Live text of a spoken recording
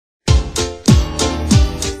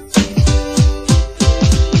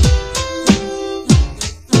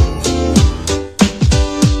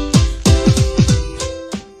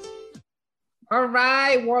All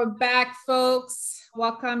right, we're back, folks.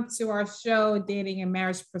 Welcome to our show, Dating and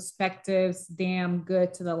Marriage Perspectives. Damn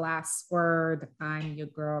good to the last word. I'm your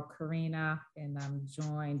girl, Karina, and I'm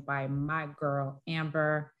joined by my girl,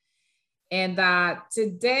 Amber. And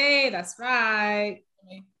today, that's right.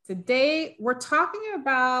 Today, we're talking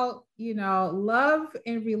about, love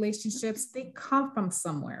and relationships. They come from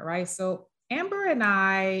somewhere, right? So Amber and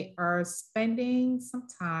I are spending some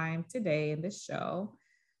time today in this show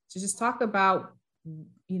to just talk about,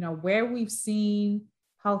 where we've seen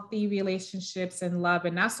healthy relationships and love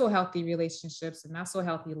and not so healthy relationships and not so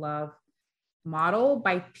healthy love modeled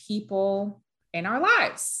by people in our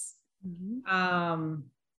lives. And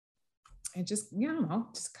just,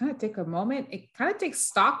 just kind of take a moment. It kind of takes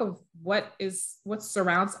stock of what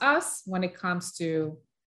surrounds us when it comes to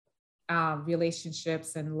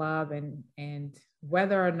relationships and love and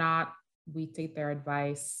whether or not we take their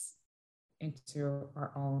advice into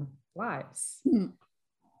our own lives.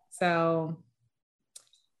 So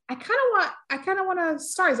I kind of want to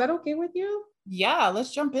start. Is that okay with you? Yeah,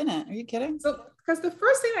 let's jump in it. Are you kidding? So, because the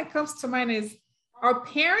first thing that comes to mind is our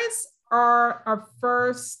parents are our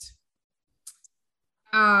first,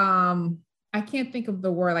 I can't think of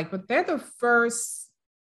the word, but they're the first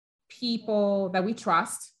people that we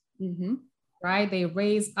trust, right? They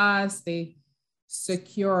raise us, they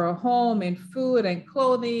secure a home and food and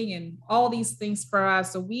clothing and all these things for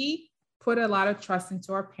us. So we put a lot of trust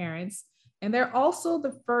into our parents. And they're also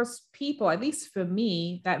the first people, at least for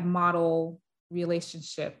me, that model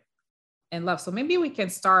relationship and love. So maybe we can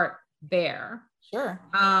start there. Sure.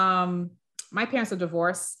 My parents are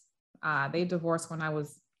divorced. They divorced when I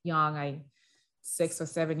was young, 6 or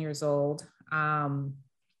 7 years old. And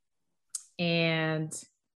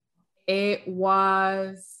it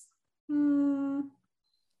was,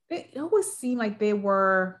 it always seemed like they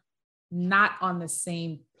were not on the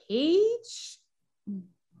same page.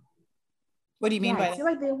 What do you mean by that? I feel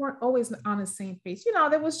like they weren't always on the same page.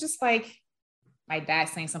 There was just like my dad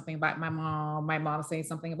saying something about my mom saying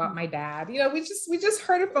something about my dad. We just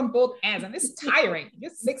heard it from both ends, and it's tiring.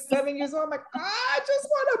 You're 6, 7 years old. I'm like, I just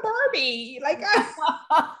want a Barbie.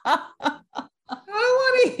 I don't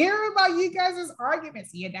want to hear about you guys'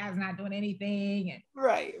 arguments. Your dad's not doing anything. And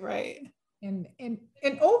right. And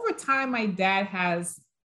over time, my dad has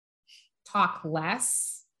talked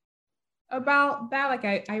less about that.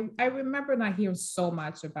 I remember not hearing so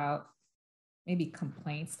much about maybe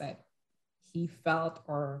complaints that he felt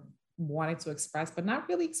or wanted to express, but not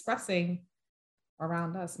really expressing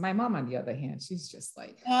around us. My mom, on the other hand, she's just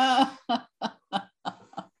like, and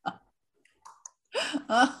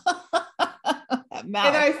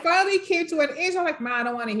I finally came to an age, I'm like, Ma, I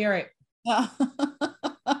don't want to hear it. I'm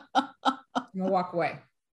gonna walk away.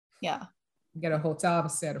 Yeah. Get a hotel,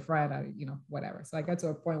 stay at a friend, whatever. So I got to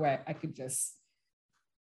a point where I could just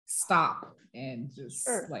stop and just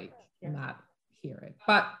not hear it.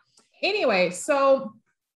 But anyway, so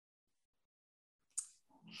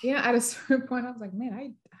at a certain point, I was like,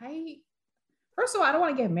 man, I first of all, I don't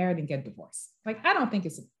want to get married and get divorced. I don't think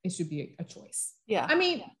it should be a choice. Yeah. I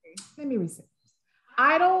mean, let me reset.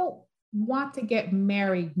 I don't want to get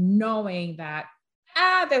married knowing that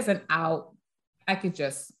there's an out. I could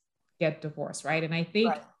just get divorced, right? And I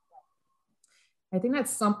think that's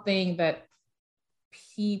something that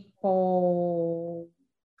people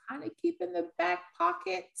kind of keep in the back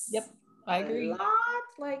pockets. Yep, I agree. A lot.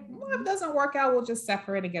 If it doesn't work out, we'll just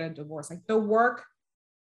separate and get a divorce. The work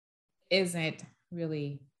isn't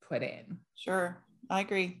really put in. Sure, I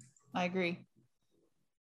agree.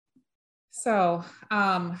 So,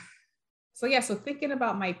 so thinking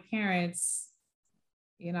about my parents,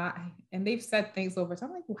 and they've said things over time.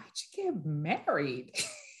 I'm like, why'd you get married?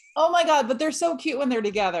 Oh my God, but they're so cute when they're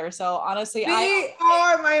together. So honestly,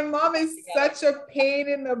 my mom is such a pain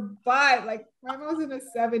in the butt. My mom's in her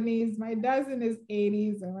 70s, my dad's in his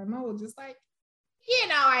 80s, and my mom was just like,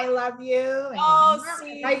 I love you.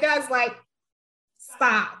 And my dad's like,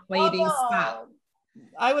 stop, lady, stop.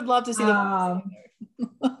 I would love to see them.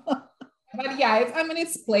 But yeah,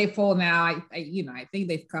 it's playful now. I think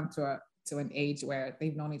they've come to an age where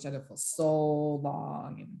they've known each other for so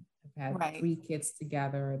long and have had 3 kids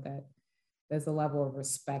together that there's a level of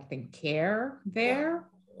respect and care there.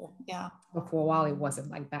 Yeah. But for a while, it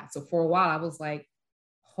wasn't like that. So for a while, I was like,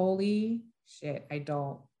 holy shit, I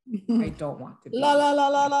don't want to be. La la la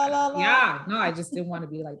la la la. Yeah, no, I just didn't want to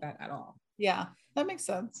be like that at all. Yeah, that makes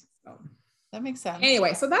sense. That makes sense.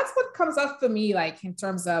 Anyway, so that's what comes up for me, in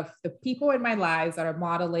terms of the people in my lives that are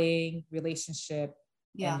modeling relationship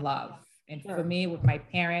and love. And for me, with my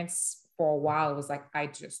parents, for a while, it was like, I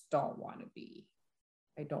don't want to be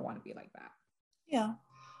like that. Yeah.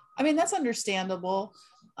 I mean, that's understandable.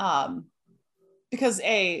 Because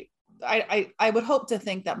I would hope to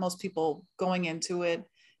think that most people going into it,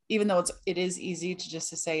 even though it is easy to just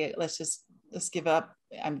to say, let's give up,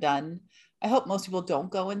 I'm done. I hope most people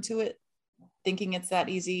don't go into it thinking it's that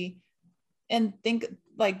easy, and think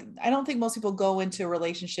like, I don't think most people go into a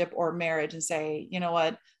relationship or marriage and say, you know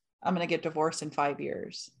what, I'm going to get divorced in 5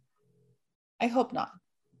 years. I hope not.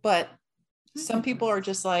 But some people are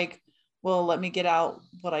just like, well, let me get out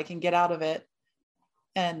what I can get out of it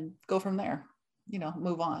and go from there,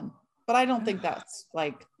 move on. But I don't think that's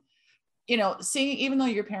like, seeing, even though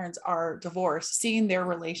your parents are divorced, seeing their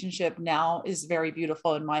relationship now is very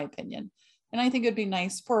beautiful in my opinion. And I think it'd be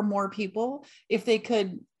nice for more people if they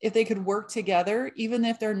could work together, even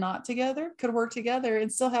if they're not together, could work together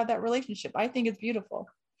and still have that relationship. I think it's beautiful.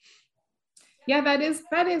 Yeah, that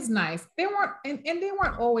is nice. They weren't, and they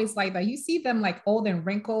weren't always like that. You see them like old and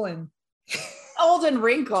wrinkled and old and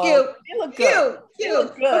wrinkled. Cute, they look good. Cute. They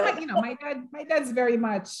look good. But my dad's very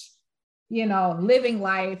much, living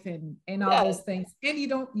life and all those things. And you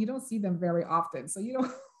don't see them very often. So you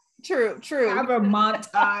don't true have a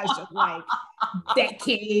montage of like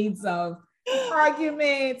decades of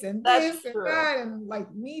arguments and this and that. And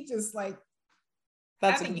like me just like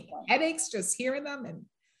having headaches just hearing them and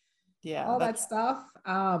all that stuff.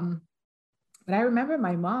 But I remember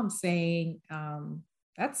my mom saying,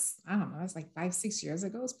 that's, I don't know, it's like 5-6 years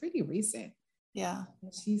ago. It's pretty recent. Yeah.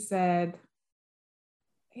 And she said,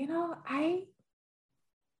 I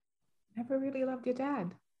never really loved your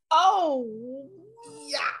dad. Oh,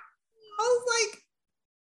 yeah. I was like,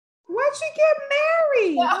 why'd you get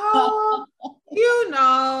married? Oh,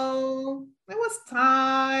 it was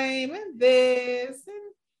time and this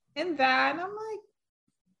and that. And I'm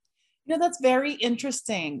like, that's very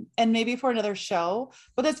interesting. And maybe for another show,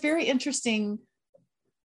 but that's very interesting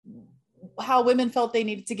how women felt they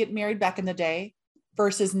needed to get married back in the day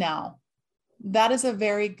versus now. That is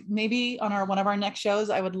maybe on one of our next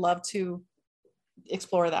shows, I would love to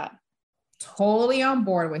explore that. Totally on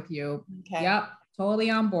board with you. Okay. Yep. Totally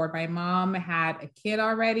on board. My mom had a kid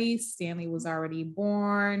already. Stanley was already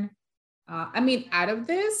born. Out of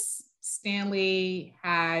this, Stanley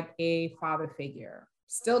had a father figure.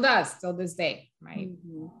 Still does, till this day, right?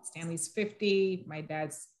 Mm-hmm. Stanley's 50. My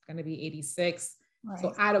dad's going to be 86. Right.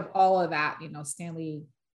 So out of all of that, Stanley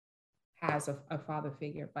has a father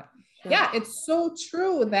figure. But yeah, it's so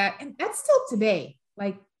true and that's still today.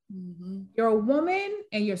 Like, you're a woman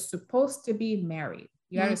and you're supposed to be married.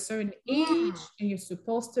 You're at a certain age and you're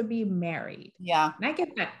supposed to be married. Yeah. And I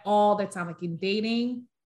get that all the time, like in dating.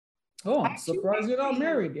 Oh, I'm surprised you're not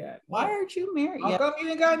married yet. Why aren't you married yet? How come you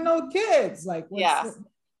ain't got no kids? Like, yeah.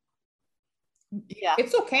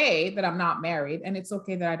 It's okay that I'm not married, and it's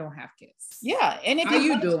okay that I don't have kids. Yeah. And if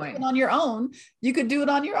you doing it on your own, you could do it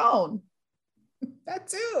on your own. That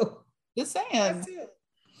too. Just saying. That's it.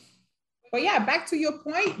 But yeah, back to your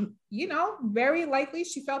point, very likely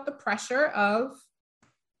she felt the pressure of,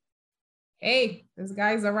 hey, this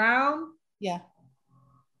guy's around. Yeah.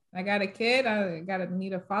 I got a kid. I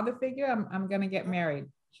need a father figure. I'm going to get married.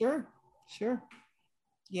 Sure.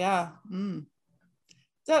 Yeah.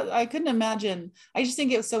 So I couldn't imagine. I just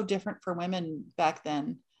think it was so different for women back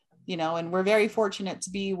then, and we're very fortunate to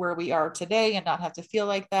be where we are today and not have to feel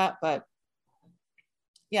like that. But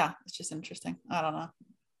yeah, it's just interesting. I don't know.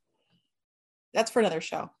 That's for another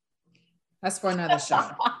show. That is for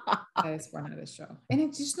another show. And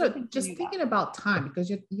it's just thinking about time,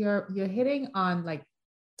 because you're hitting on like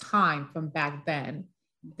time from back then.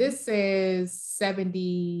 This is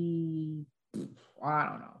 70, I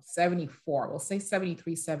don't know, 74. We'll say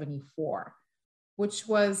 73, 74, which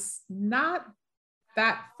was not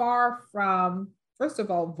that far from, first of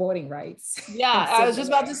all, voting rights. Yeah, I was just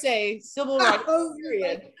about to say civil rights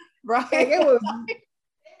period. Right.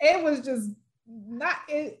 It was just not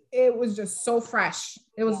it was just so fresh.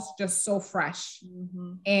 It was just so fresh.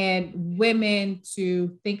 Mm-hmm. And women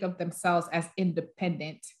to think of themselves as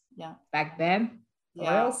independent. Yeah. Back then.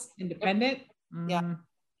 Girls, independent. Yeah.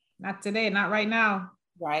 Not today, not right now.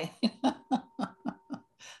 Right.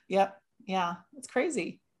 Yep. Yeah. It's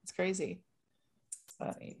crazy.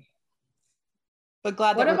 But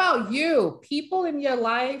glad. What about you? People in your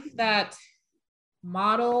life that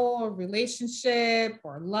model a relationship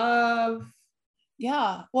or love?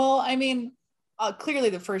 Yeah. Well, clearly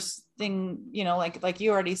the first thing, like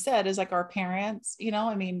you already said, is like our parents,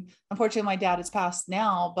 unfortunately my dad is passed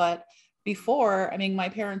now, but before, my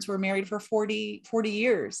parents were married for 40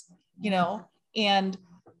 years, and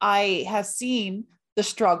I have seen the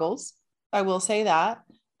struggles, I will say that,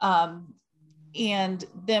 and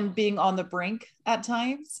them being on the brink at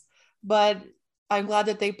times, but I'm glad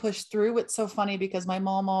that they pushed through. It's so funny because my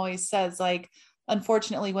mom always says, like,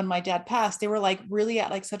 unfortunately, when my dad passed, they were like really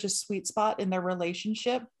at like such a sweet spot in their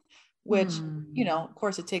relationship, which, you know, of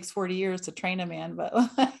course it takes 40 years to train a man, but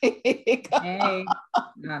like, Hey,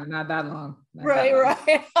 not that long. Not right, that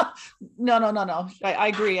long. right. No. I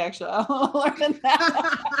agree, actually. I'm learning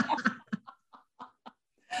that.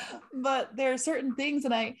 But there are certain things,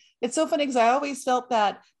 and it's so funny because I always felt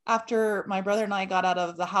that after my brother and I got out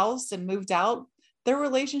of the house and moved out, their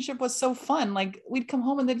relationship was so fun. Like we'd come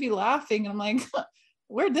home and they'd be laughing, and I'm like,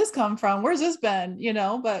 where'd this come from? Where's this been? You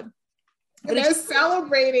know, but they're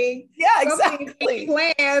celebrating something exactly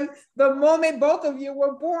planned the moment both of you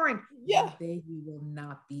were born. Yeah. One day you will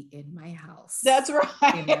not be in my house. That's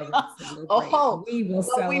right. We will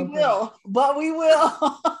celebrate. But we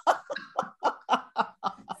will.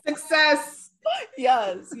 Success.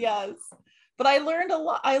 Yes. But I learned a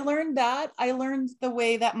lot. I learned the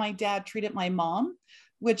way that my dad treated my mom,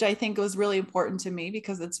 which I think was really important to me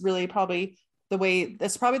because it's really probably the way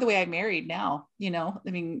I married now, you know,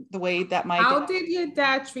 I mean, the way that How did your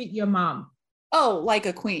dad treat your mom? Oh, like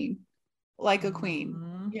a queen,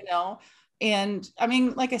 you know? And I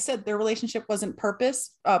mean, like I said, their relationship wasn't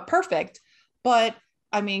perfect, but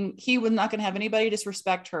I mean, he was not going to have anybody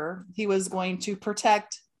disrespect her. He was going to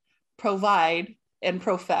protect, provide, and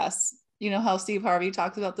profess. You know how Steve Harvey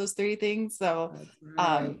talks about those three things. So,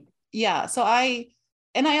 right. Yeah. So I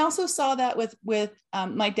also saw that with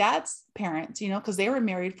my dad's parents, you know, because they were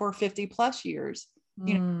married for 50 plus years,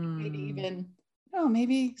 you know, maybe even,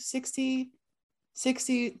 maybe 60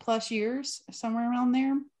 plus years, somewhere around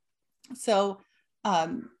there. So,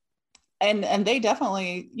 and they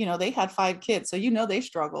definitely, you know, they had 5 kids, so, you know, they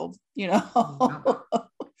struggled, you know,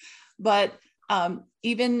 but,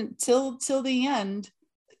 even till the end,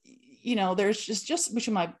 you know, there's just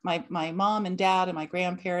between my mom and dad and my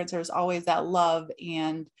grandparents, there's always that love.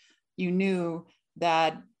 And you knew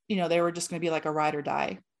that, you know, they were just going to be like a ride or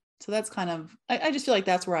die. So that's kind of, I just feel like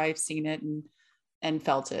that's where I've seen it and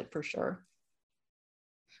felt it for sure.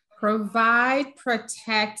 Provide,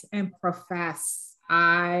 protect, and profess.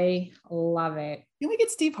 I love it. Can we get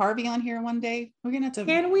Steve Harvey on here one day? We're going to have to.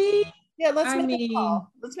 Can we? Yeah, let's make a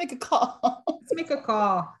call. Let's make a call. Let's make a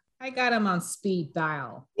call. I got him on speed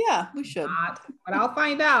dial. Yeah, we should. But I'll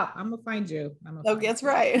find out. I'm going to find you. That's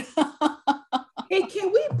right. Hey,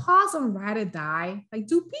 can we pause on ride or die? Like,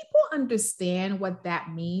 do people understand what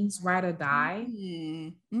that means, ride or die?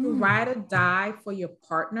 To ride or die for your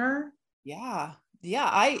partner? Yeah.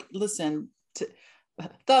 I listen to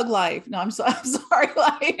Thug Life. No, I'm sorry.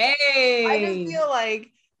 Like, hey. I just feel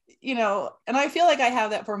like, you know, and I feel like I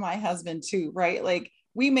have that for my husband too, right? Like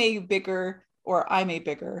we may bicker, or I may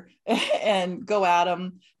bicker and go at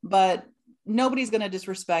him, but nobody's going to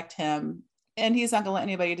disrespect him, and he's not going to let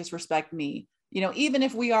anybody disrespect me. You know, even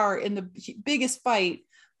if we are in the biggest fight,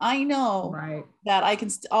 I know that I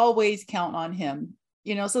can always count on him,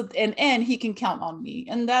 you know, so, and he can count on me.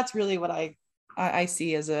 And that's really what I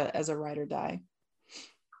see as a ride or die.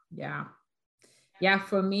 Yeah.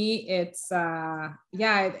 For me, it's, I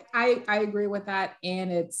agree with that.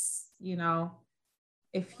 And it's, you know,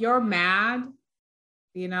 if you're mad,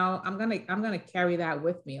 you know, I'm going to carry that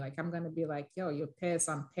with me. Like, I'm going to be like, yo, you're pissed.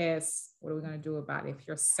 I'm pissed. What are we going to do about it? If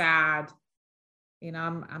you're sad, you know,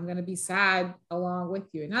 I'm going to be sad along with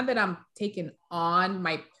you. Not that I'm taking on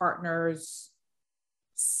my partner's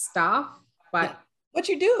stuff, but what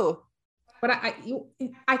you do. But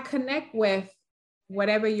I connect with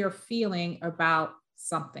whatever you're feeling about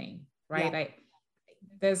something, right?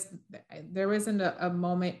 Yeah. There isn't a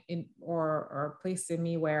moment or a place in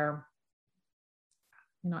me where,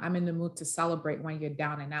 you know, I'm in the mood to celebrate when you're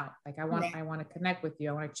down and out. Like I want to connect with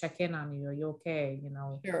you. I want to check in on you. Are you okay? You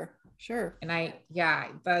know? Sure. And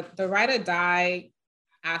the ride or die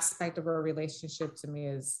aspect of a relationship to me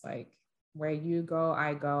is like, where you go,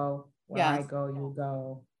 I go. Where I go, you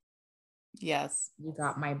go. Yes. You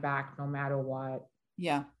got my back no matter what.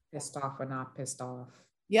 Yeah. Pissed off or not pissed off.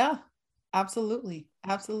 Yeah, absolutely.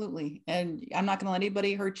 And I'm not going to let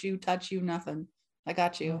anybody hurt you, touch you, nothing. I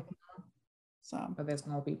got you. Mm-hmm. So, but there's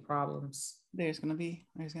going to be problems. There's going to be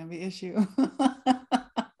issue.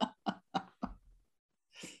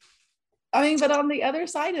 I mean, but on the other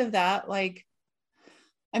side of that, like,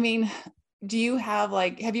 I mean, do you have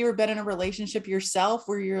have you ever been in a relationship yourself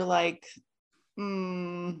where you're like,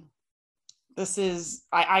 this is,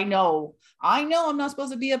 I know I'm not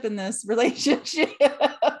supposed to be up in this relationship.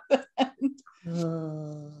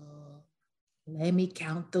 Let me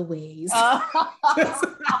count the ways.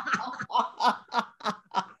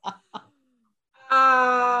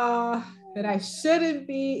 That I shouldn't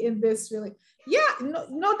be in this really. Yeah,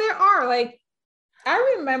 no, there are like,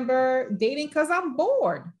 I remember dating because I'm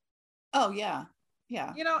bored. Oh yeah.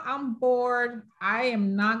 Yeah. I'm bored. I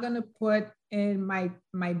am not gonna put in my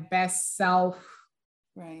best self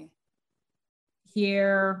Right.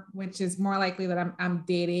 here, which is more likely that I'm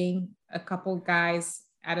dating a couple guys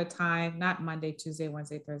at a time, not Monday, Tuesday,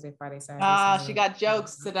 Wednesday, Thursday, Friday, Saturday, Ah, she Sunday. got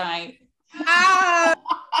jokes tonight. Ah,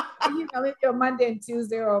 maybe a Monday and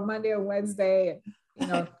Tuesday or Monday or Wednesday.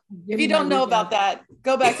 If you don't know about that,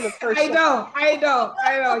 go back to the first. I know.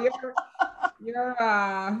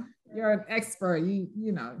 You're an expert.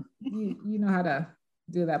 You know how to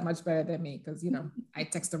do that much better than me because I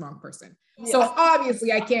text the wrong person. Yeah. So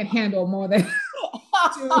obviously I can't handle more than 2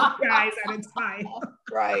 guys at a time.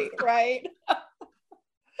 Right.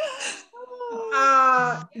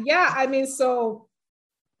 Yeah, I mean, so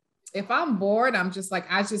if I'm bored, I'm just like,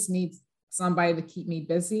 I just need somebody to keep me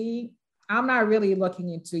busy. I'm not really looking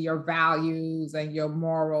into your values and your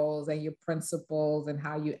morals and your principles and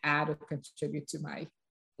how you add or contribute to my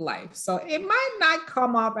life. So it might not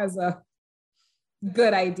come up as a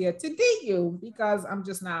good idea to date you because I'm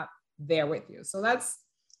just not there with you. So that's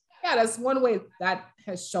one way that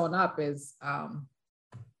has shown up is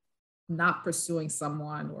not pursuing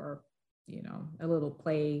someone or, a little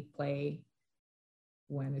play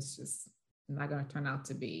when it's just not going to turn out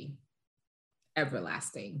to be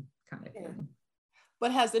everlasting kind of thing.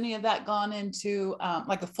 But has any of that gone into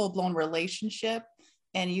like a full-blown relationship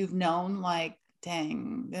and you've known like,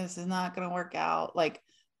 dang, this is not going to work out? Like,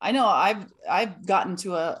 I know I've gotten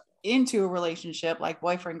into a relationship like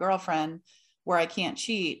boyfriend, girlfriend, where I can't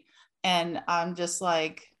cheat. And I'm just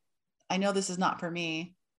like, I know this is not for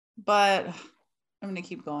me, but I'm going to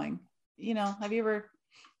keep going. Have you ever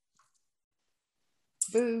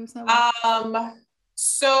booze?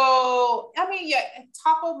 So, I mean, yeah,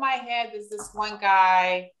 top of my head is this one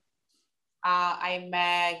guy I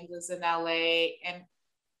met. He lives in LA, and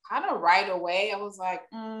kind of right away, I was like,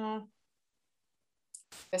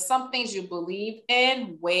 there's some things you believe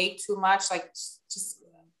in way too much, like just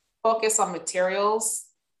focus on materials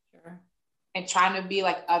and trying to be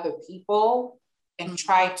like other people and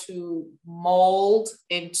try to mold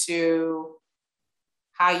into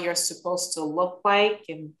how you're supposed to look like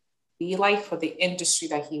and be like for the industry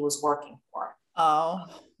that he was working for. Oh.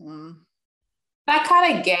 I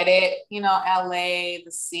kind of get it, LA,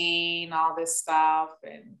 the scene, all this stuff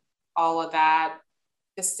and all of that. At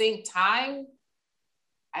the same time,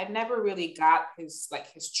 I never really got his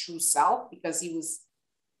true self because he was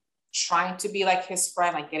trying to be like his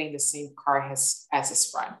friend, like getting the same car as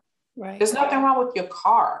his friend. Right. There's nothing wrong with your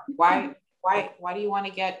car. Why do you want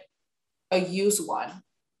to get a used one?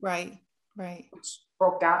 Right. Which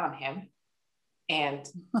broke down on him. And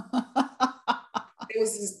it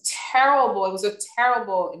was a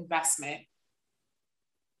terrible investment.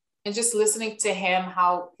 And just listening to him,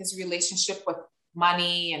 how his relationship with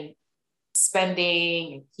money and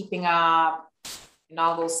spending and keeping up and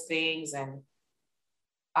all those things. And,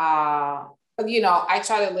 I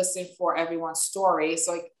try to listen for everyone's story.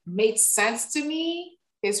 So it made sense to me,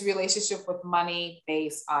 his relationship with money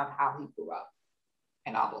based on how he grew up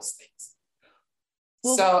and all those things.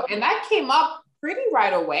 Well, and that came up pretty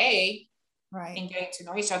right away. Right. In getting to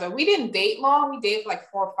know each other. We didn't date long. We dated for like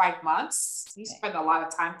 4 or 5 months. We spent a lot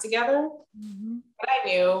of time together. Mm-hmm. But I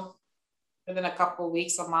knew within a couple of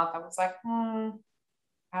weeks, a month, I was like, I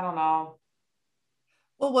don't know.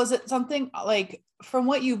 Well, was it something like from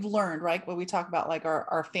what you've learned, right? When we talk about like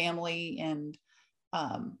our family and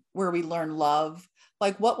where we learn love,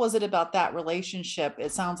 like what was it about that relationship?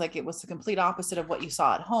 It sounds like it was the complete opposite of what you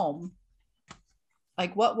saw at home.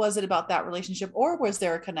 Like, what was it about that relationship, or was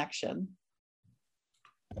there a connection?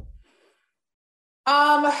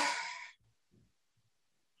 I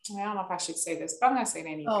don't know if I should say this, but I'm going to say it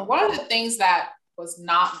anyway. Oh. One of the things that was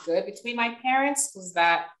not good between my parents was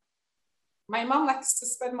that my mom likes to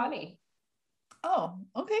spend money. Oh,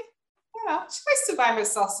 okay. She likes to buy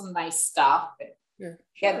herself some nice stuff and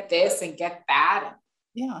get this and get that.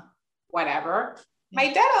 And whatever. Yeah.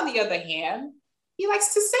 My dad, on the other hand, he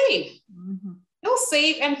likes to save. Mm-hmm. He'll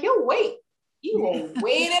save and he'll wait. He will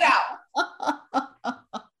wait it out.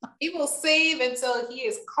 He will save until he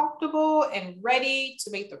is comfortable and ready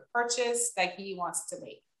to make the purchase that he wants to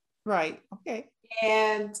make. Right. Okay.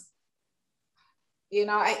 And,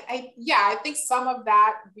 I think some of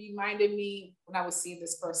that reminded me when I was seeing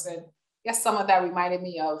this person. Yes, some of that reminded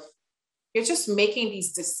me of, you're just making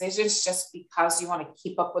these decisions just because you want to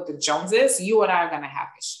keep up with the Joneses. You and I are going to have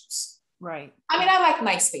issues. Right. I mean, I like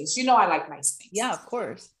nice things. I like nice things. Yeah, of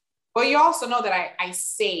course. But you also know that I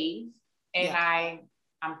save and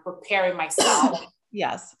I'm preparing myself.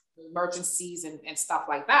 Yes. emergencies and stuff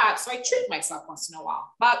like that. So I treat myself once in a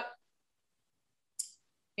while. But,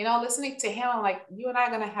 you know, listening to him, I'm like, you and I are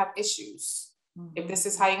going to have issues. Mm-hmm. If this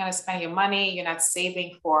is how you're going to spend your money, you're not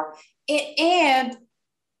saving for it. And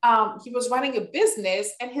he was running a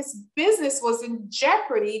business, and his business was in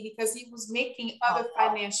jeopardy because he was making other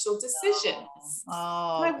financial decisions.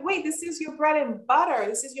 I'm like, wait, this is your bread and butter.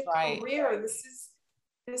 This is your career.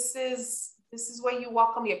 This is where you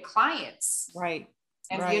welcome your clients. Right.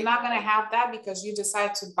 And you're not going to have that because you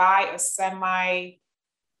decide to buy a semi-used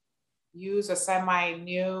or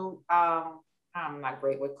semi-new. I'm not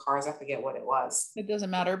great with cars. I forget what it was. It doesn't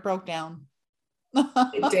matter. It broke down.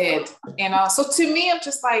 It did. And so to me, I'm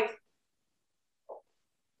just like,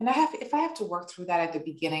 and if I have to work through that at the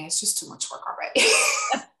beginning, it's just too much work already.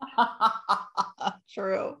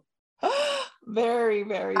 True. Very,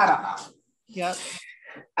 very. I don't know. Yep.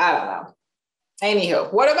 I don't know.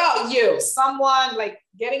 Anywho, what about you? Someone like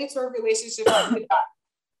getting into a relationship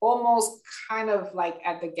almost kind of like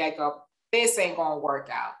at the get-go, this ain't gonna work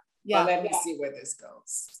out. Yeah. But let me see where this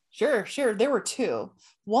goes. Sure. There were two.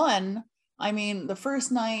 One, I mean, the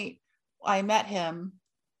first night I met him,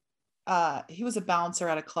 he was a bouncer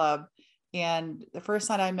at a club. And the first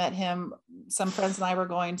night I met him, some friends and I were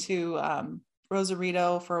going to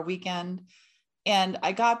Rosarito for a weekend. And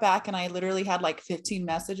I got back and I literally had like 15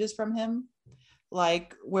 messages from him.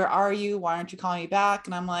 Like, where are you? Why aren't you calling me back?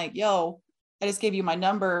 And I'm like, yo, I just gave you my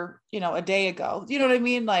number, a day ago. You know what I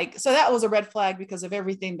mean? Like, so that was a red flag because of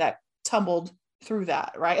everything that tumbled through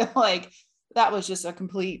that, right? Like, that was just a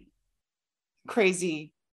complete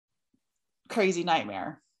crazy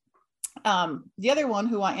nightmare. The other one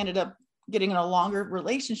who I ended up getting in a longer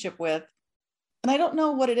relationship with, and I don't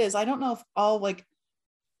know what it is. I don't know if all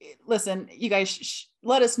listen, you guys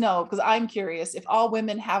let us know, because I'm curious if all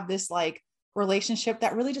women have this like relationship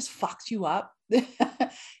that really just fucks you up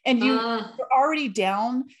and you're already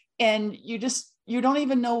down and you don't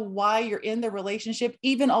even know why you're in the relationship,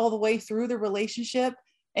 even all the way through the relationship,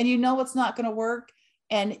 and it's not going to work.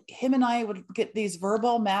 And him and I would get these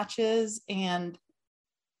verbal matches, and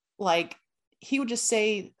like, he would just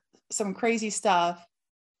say some crazy stuff.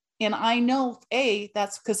 And I know,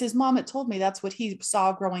 that's because his mom had told me that's what he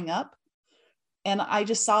saw growing up. And I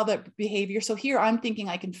just saw that behavior. So here I'm thinking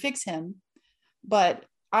I can fix him, but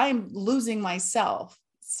I'm losing myself.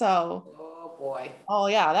 So, oh boy. Oh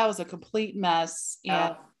yeah, that was a complete mess.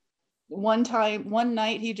 And one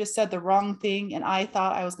night he just said the wrong thing. And I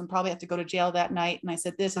thought I was going to probably have to go to jail that night. And I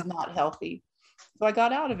said, this is not healthy. So I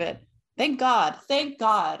got out of it. Thank God.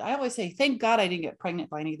 I always say, thank God I didn't get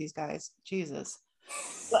pregnant by any of these guys. Jesus.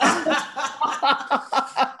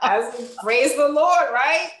 Praise the Lord,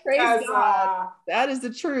 right? Praise God. That is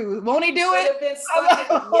the truth. Won't he do it?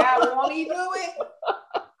 Won't he do it?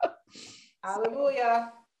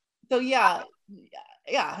 Hallelujah. So yeah,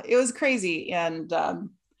 it was crazy. And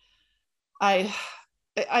I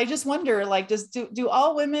just wonder, like, do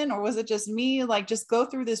all women, or was it just me, like, just go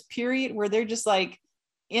through this period where they're just like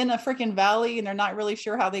in a freaking valley and they're not really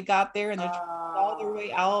sure how they got there, and they're trying to all their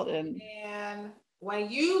way out. And when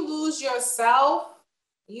you lose yourself,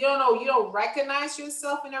 you don't recognize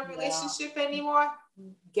yourself in a relationship anymore.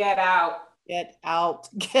 Get out. Get out.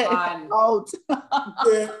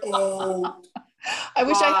 I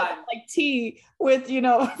wish I had like tea with,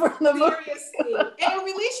 from the seriously. And a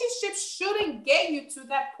relationship shouldn't get you to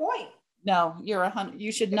that point. No,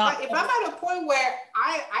 you should not. If I'm at a point where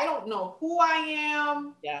I don't know who I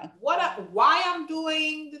am, why I'm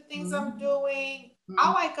doing the things I'm doing,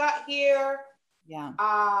 how I got here. Yeah.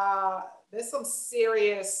 There's some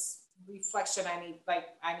serious reflection. I need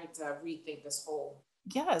to rethink this whole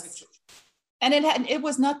situation. And it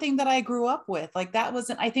was nothing that I grew up with. Like, that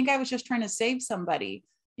wasn't, I think I was just trying to save somebody,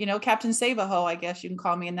 Captain Save-A-Ho, I guess you can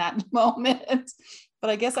call me in that moment.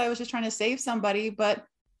 But I guess I was just trying to save somebody, but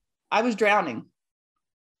I was drowning.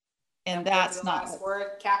 And that's not last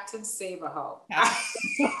word, Captain Save-A-Ho. I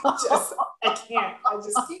just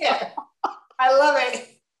can't. I love it.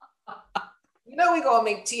 We're going to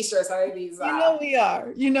make t-shirts out of these. We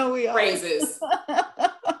are. Phrases.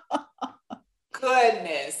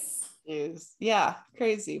 Goodness. Yeah,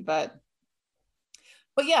 crazy. But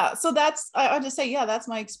yeah, so that's, I just say, that's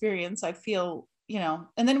my experience. I feel, and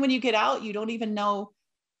then when you get out, you don't even know.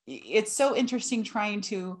 It's so interesting trying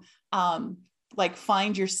to like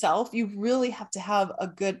find yourself. You really have to have a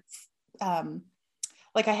good,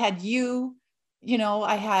 like I had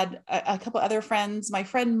I had a couple other friends, my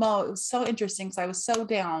friend Mo. It was so interesting because I was so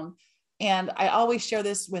down, and I always share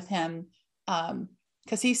this with him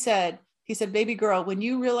because he said, baby girl, when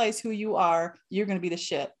you realize who you are, you're going to be the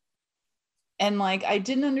shit. And like, I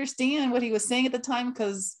didn't understand what he was saying at the time,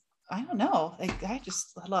 because I don't know. I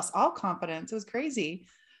just lost all confidence. It was crazy.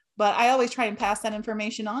 But I always try and pass that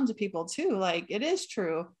information on to people too. Like, it is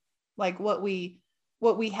true. Like what we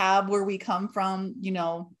have, where we come from, you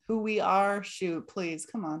know, who we are. Shoot, please,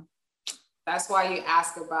 come on. That's why you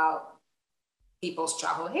ask about people's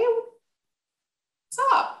childhood. Hey,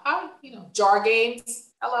 what's up? How, you know, jar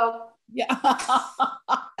games. Hello. Yeah.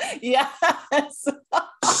 Yes.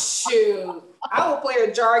 Shoot. I will play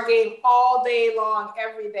a jar game all day long,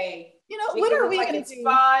 every day. You know, what are we like gonna it's do?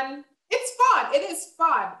 Fun. It's fun. It is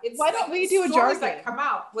fun. It's why don't we do a jar game that come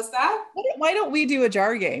out? What's that? Why don't we do a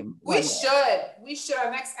jar game? We should. We should.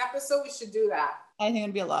 Our next episode, we should do that. I think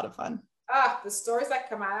it'd be a lot of fun. The stories that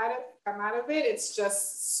come out of it, it's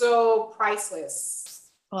just so priceless.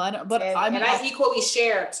 Well, I don't, but I equally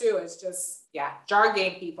share too. It's just, yeah, jar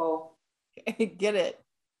game people. Get it.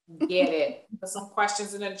 Put some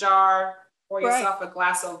questions in a jar. Pour yourself a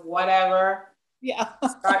glass of whatever. Yeah.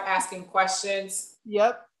 Start asking questions.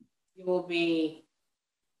 Yep. You will be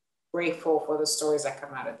grateful for the stories that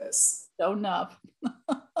come out of this. Show enough.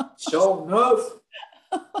 Show enough.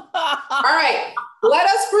 All right, let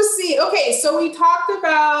us proceed. Okay, so we talked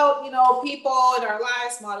about, you know, people in our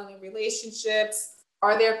lives, modeling relationships.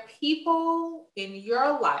 Are there people in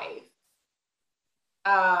your life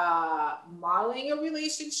modeling a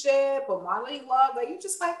relationship or modeling love that you're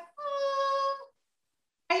just like,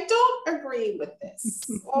 I don't agree with this,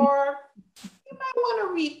 or you might want to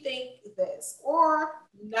rethink this, or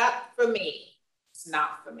not for me. It's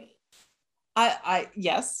not for me.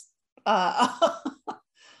 Yes.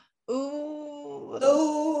 Ooh.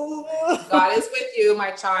 God is with you,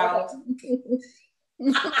 my child.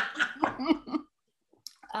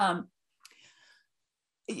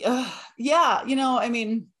 Yeah, you know, I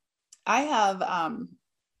mean, I have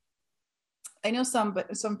I know some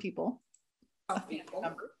people. Take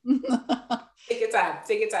your time.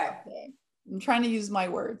 Okay. I'm trying to use my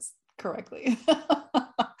words correctly.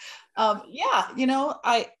 Yeah, you know,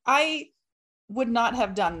 I would not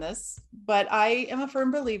have done this, but I am a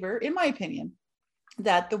firm believer, in my opinion,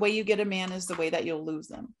 that the way you get a man is the way that you'll lose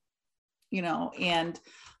them, you know. And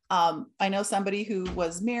I know somebody who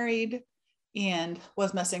was married and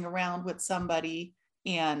was messing around with somebody,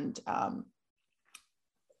 and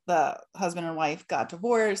the husband and wife got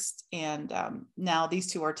divorced, and now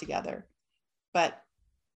these two are together, but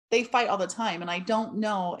they fight all the time. And I don't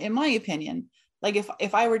know, in my opinion, like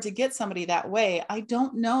if I were to get somebody that way, I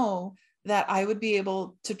don't know that I would be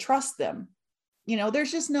able to trust them. You know,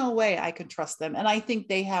 there's just no way I could trust them. And I think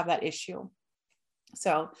they have that issue.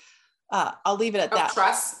 So I'll leave it at that.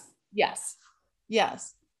 Trust? Yes.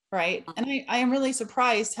 Right. And I am really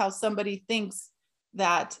surprised how somebody thinks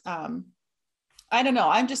that, I don't know.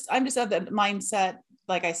 I'm just of the mindset,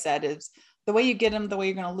 like I said, is the way you get him, the way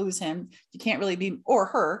you're going to lose him. You can't really be, or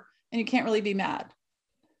her, and you can't really be mad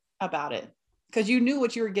about it because you knew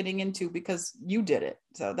what you were getting into because you did it.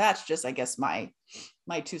 So that's just, I guess, my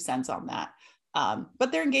 2 cents on that.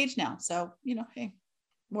 But they're engaged now. So, you know, hey,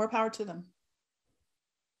 more power to them.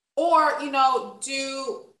 Or, you know,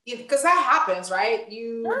 because that happens, right?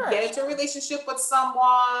 You get into a relationship with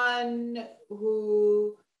someone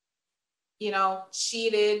who, you know,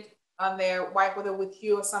 cheated on their wife, whether with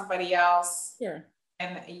you or somebody else. Sure.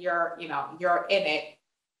 And you're in it.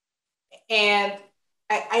 And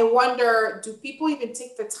I wonder, do people even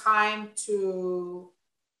take the time to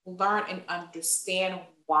learn and understand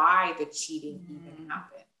why the cheating even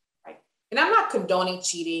happened? Right? And I'm not condoning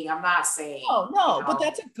cheating. I'm not saying. Oh, no, you know, but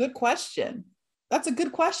that's a good question. That's a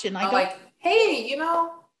good question. Like, hey, you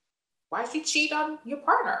know, why'd you cheat on your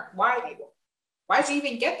partner? Why'd you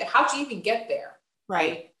even get there? How'd you even get there?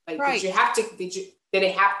 Right. Like, did it have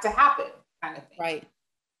to happen? Kind of thing.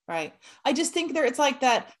 Right. I just think it's like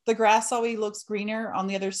that. The grass always looks greener on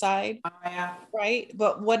the other side. Oh, yeah. Right.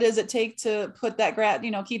 But what does it take to put that grass,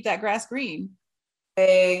 you know, keep that grass green?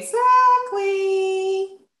 Exactly.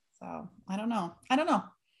 So I don't know.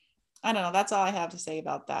 That's all I have to say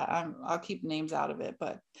about that. I'll keep names out of it,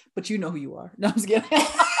 but you know who you are. No, I'm just kidding.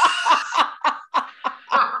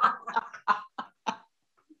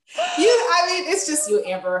 I mean, it's just you,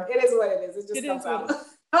 Amber. It is what it is. It just comes out.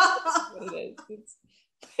 What it is.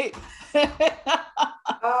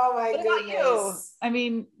 Oh my goodness. I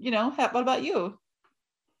mean, you know, what about you?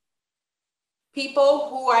 People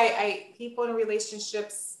who people in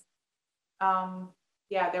relationships,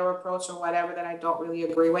 their approach or whatever that I don't really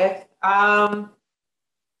agree with. I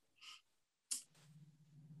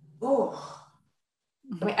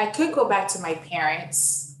mean, I could go back to my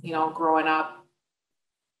parents, you know, growing up,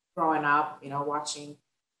 you know, watching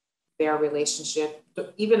their relationship,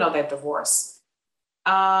 even though they're divorced.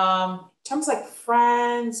 In terms of like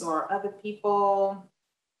friends or other people,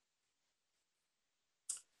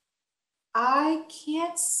 I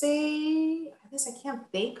can't say, I guess I can't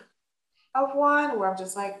think of one where I'm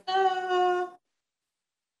just like,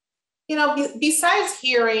 besides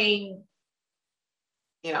hearing,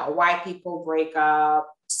 why people break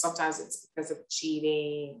up, sometimes it's because of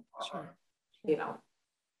cheating or, sure.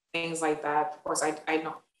 Things like that. Of course, I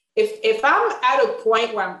know if I'm at a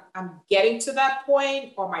point where I'm getting to that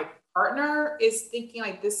point, or my partner is thinking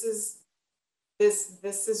like this is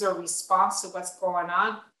a response to what's going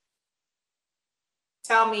on,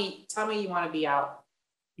 tell me you want to be out.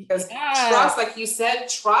 Because trust, like you said,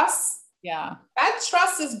 that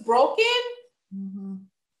trust is broken. Mm-hmm.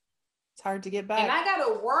 It's hard to get back. And I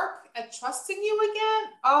gotta work at trusting you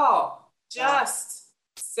again. Oh, just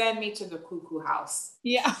send me to the cuckoo house.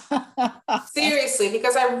 Yeah. Seriously,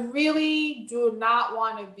 because I really do not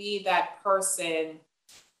want to be that person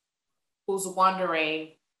who's wondering,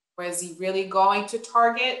 is he really going to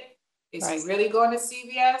Target? Is he really going to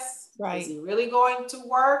CVS? Right. Is he really going to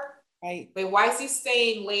work? Right. Wait, why is he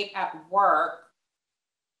staying late at work?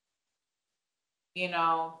 The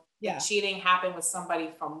cheating happened with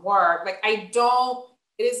somebody from work. Like, it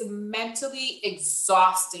is mentally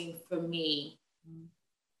exhausting for me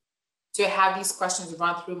to have these questions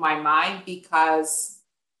run through my mind because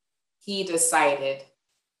he decided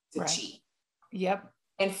to cheat. Yep.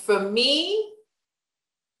 And for me,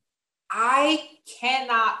 I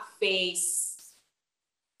cannot face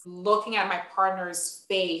looking at my partner's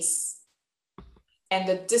face and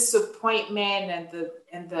the disappointment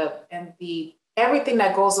and the everything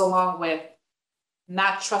that goes along with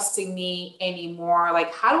not trusting me anymore.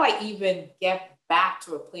 Like, how do I even get back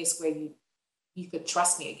to a place where you could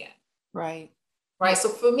trust me again? Right. So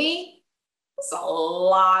for me, it's a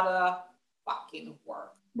lot of fucking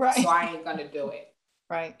work. Right. So I ain't gonna do it.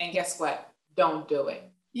 Right. And guess what? Don't do it.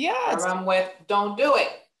 Yeah. Whatever I'm with, don't do it.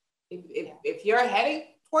 If you're heading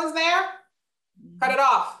towards there, cut it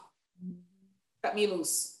off. Cut me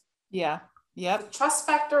loose. Yeah. Yep. The trust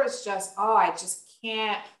factor is just, I just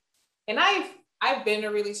can't. And I've been in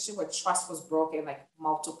a relationship where trust was broken like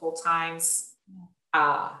multiple times.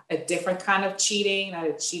 A different kind of cheating,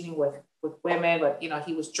 not cheating with women, but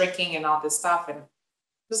he was drinking and all this stuff, and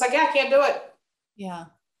just like, I can't do it. Yeah.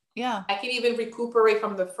 Yeah. I can even recuperate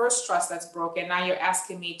from the first trust that's broken. Now you're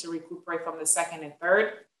asking me to recuperate from the second and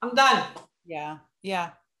third. I'm done. Yeah.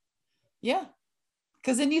 Yeah. Yeah.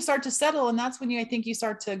 Because then you start to settle, and that's when I think you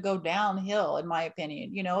start to go downhill, in my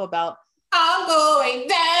opinion, about I'm going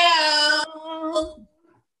down.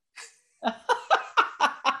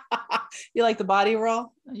 You like the body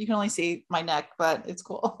roll? You can only see my neck, but it's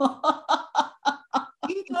cool.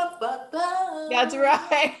 That's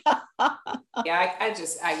right. Yeah, I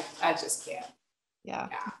just can't. Yeah.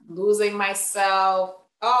 Losing myself.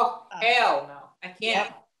 Oh, hell no. I can't.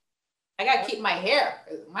 Yep. I gotta keep my hair.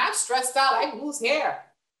 When I'm stressed out, I lose hair.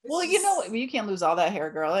 Well, you can't lose all that hair,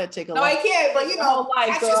 girl. It'd take a No, I can't, but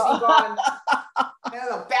patches be gone.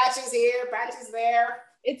 Patches here, patches there.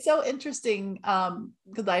 It's so interesting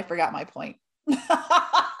because I forgot my point.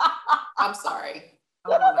 I'm sorry.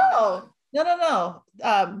 No.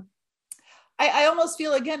 I almost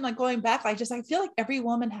feel, again, like going back, I feel like every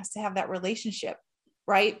woman has to have that relationship,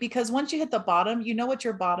 right? Because once you hit the bottom, you know what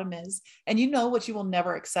your bottom is, and you know what you will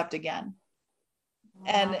never accept again.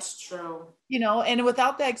 And that's true. And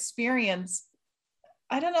without that experience,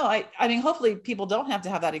 I don't know. I mean, hopefully people don't have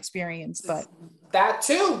to have that experience, but that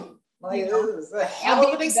too. Like, this is a hell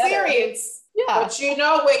of an experience. Yeah. But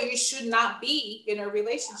where you should not be in a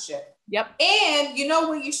relationship. Yep. And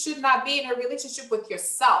where you should not be in a relationship with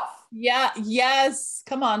yourself. Yeah. Yes.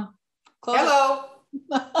 Come on. Close. Hello.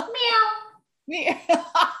 Meow.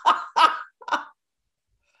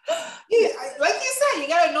 Like you said, you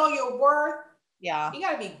gotta know your worth. Yeah. You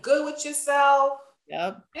gotta be good with yourself.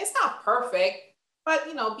 Yep. It's not perfect, but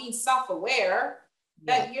being self-aware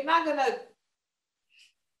that you're not gonna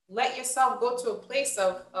let yourself go to a place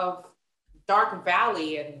of dark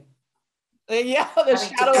valley and the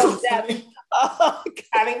shadow of death.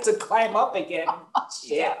 Having to climb up again.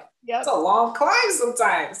 Yeah. Yep. It's a long climb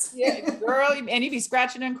sometimes. Yeah, girl, and you be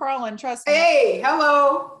scratching and crawling, trust me. Hey,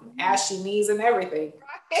 hello. Ashy knees and everything.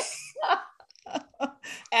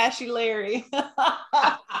 Ashy Larry.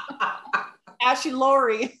 Ashy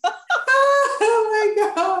Lori. Oh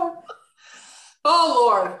my God.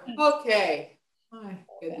 Oh Lord. Okay. My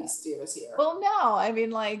goodness, steers here. Well, no, I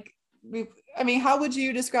mean, how would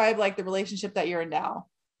you describe the relationship that you're in now?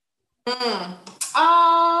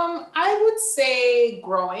 I would say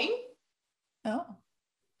growing. Oh.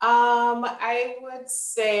 I would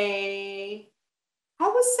say I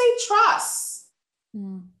would say trust.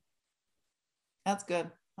 That's good.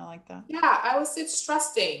 I like that. Yeah, I would say it's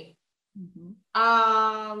trusting.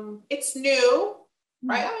 It's new,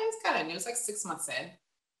 right? I mean, it's kind of new. It's like 6 months in.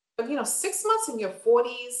 But 6 months in your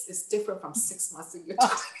 40s is different from 6 months in your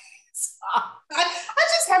 20s. I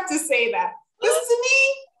just have to say that. Listen to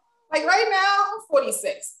me. Like right now, I'm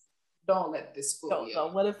 46. Don't let this fool you.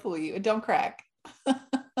 Don't let it fool you. Don't crack.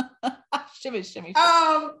 Shimmy.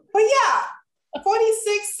 But yeah,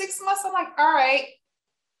 46, 6 months. I'm like, all right.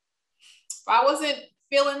 If I wasn't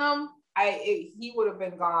feeling him, he would have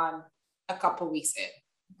been gone a couple weeks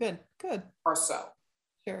in. Good. Or so.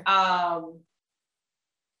 Sure.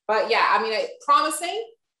 But yeah, I mean,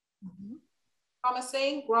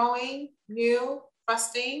 promising, growing, new,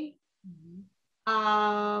 trusting.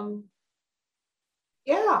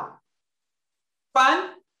 Yeah. Fun.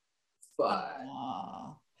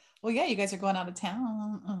 Well, yeah, you guys are going out of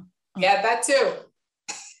town. Yeah, that too.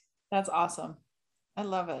 That's awesome. I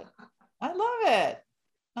love it.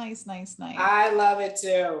 Nice. I love it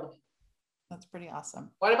too. That's pretty awesome.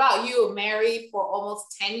 What about you? Married for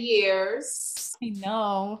almost 10 years. I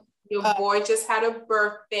know. Your boy just had a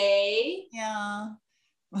birthday. Yeah.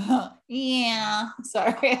 Yeah.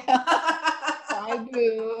 Sorry. I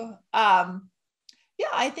do. Yeah,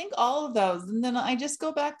 I think all of those. And then I just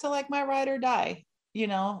go back to like my ride or die.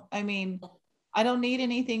 I mean, I don't need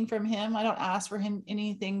anything from him. I don't ask for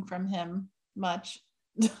anything from him much.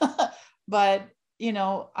 But,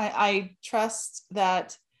 I trust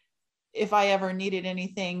that if I ever needed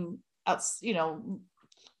anything else,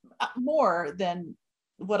 more than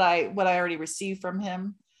what I already received from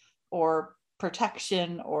him, or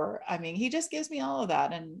protection, or I mean, he just gives me all of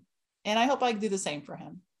that, and I hope I do the same for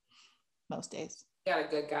him most days. You got a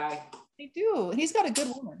good guy. I do. He's got a good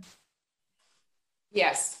woman.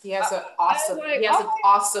 Yes, he has an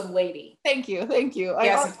awesome lady. Thank you. He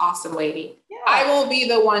has an awesome lady. Yeah. I will be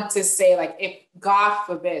the one to say, like, if God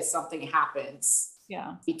forbid something happens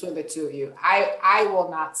between the two of you, I will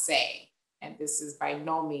not say, and this is by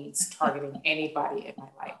no means targeting anybody in my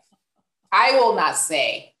life, I will not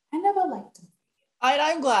say, I never liked him.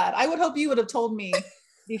 I'm glad. I would hope you would have told me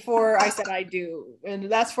before I said I do. And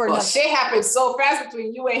that's for another. Shit happened so fast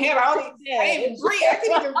between you and him. I didn't even breathe. I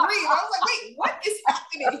couldn't even breathe. I was like, wait, what is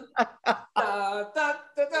happening?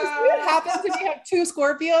 What happens if you have two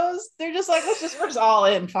Scorpios? They're just like, we're just all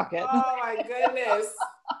in. Fuck it. Oh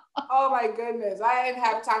my goodness. I didn't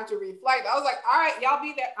have time to reflect. I was like, all right, y'all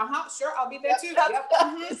be there. Sure, I'll be there too. Yep.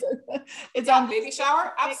 It's on baby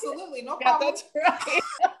shower? Absolutely, no problem. That's right.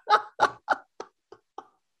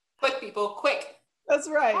 Quick, people, quick. That's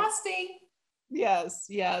right. Fasting. Yes.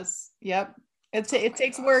 Yep. It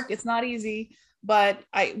takes work. It's not easy, but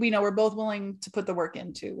we know we're both willing to put the work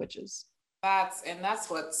into, which is that's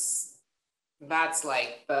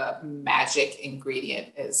like the magic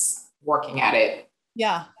ingredient is working at it.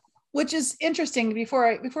 Yeah. Which is interesting.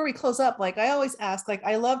 Before we close up, like I always ask, like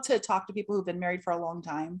I love to talk to people who've been married for a long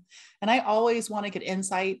time, and I always want to get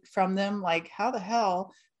insight from them, like how the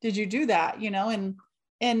hell did you do that,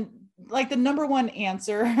 and like the number one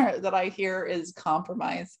answer that I hear is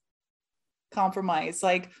compromise.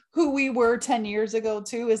 Like who we were 10 years ago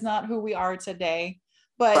too is not who we are today.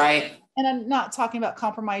 But right. And I'm not talking about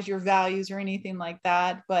compromise your values or anything like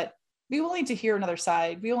that, but be willing to hear another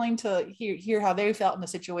side, be willing to hear how they felt in the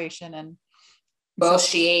situation, and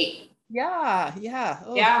bullshit. Yeah.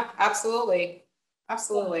 Oh. Yeah, absolutely.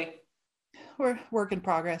 We're work in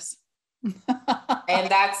progress. And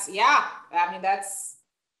that's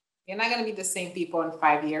you're not going to be the same people in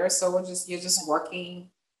 5 years. So you're just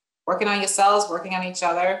working on yourselves, working on each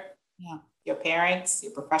other. Yeah. Your parents,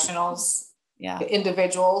 your professionals, your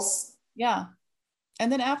individuals. Yeah. And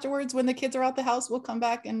then afterwards, when the kids are out the house, we'll come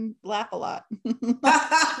back and laugh a lot.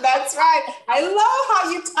 That's right. I love how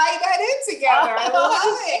you tie that in together. I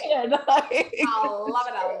love it. I love it.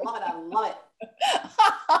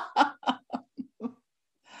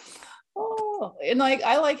 Oh, and like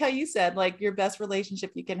I like how you said, like your best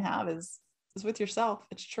relationship you can have is with yourself.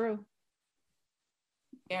 It's true.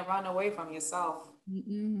 Can't run away from yourself.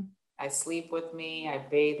 Mm-mm. I sleep with me, I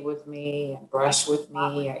bathe with me, I brush with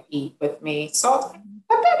me, I eat with me. So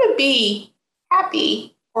I better be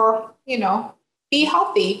happy or, be a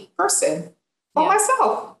healthy person for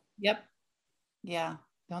myself. Yep. Yeah.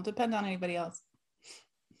 Don't depend on anybody else.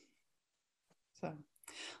 So,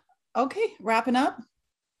 okay, wrapping up.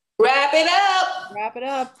 Wrap it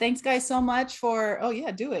up. Thanks guys so much for,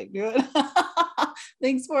 do it. Good.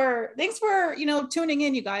 Thanks for, tuning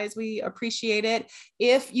in, you guys. We appreciate it.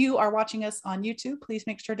 If you are watching us on YouTube, please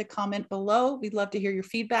make sure to comment below. We'd love to hear your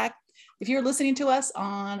feedback. if you're listening to us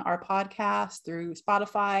on our podcast through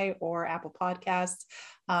Spotify or Apple Podcasts,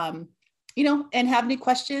 and have any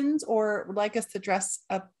questions or would like us to address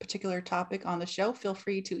a particular topic on the show, feel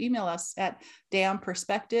free to email us at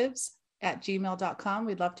damperspectives@gmail.com.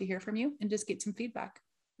 We'd love to hear from you and just get some feedback.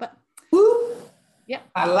 But yeah,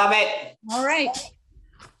 I love it. All right.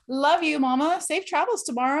 Love you, Mama. Safe travels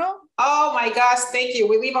tomorrow. Oh my gosh, thank you.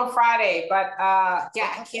 We leave on Friday, but I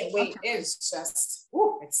can't wait. It's just,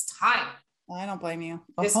 it's time. I don't blame you.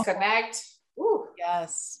 Disconnect.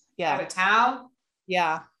 Yes. Yeah. Out of town.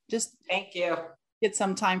 Yeah. Just thank you. Get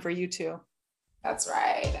some time for you too. That's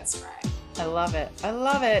right. I love it.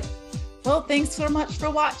 Well, thanks so much for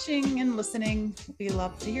watching and listening. We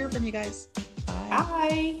love to hear from you guys. Bye.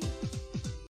 Bye.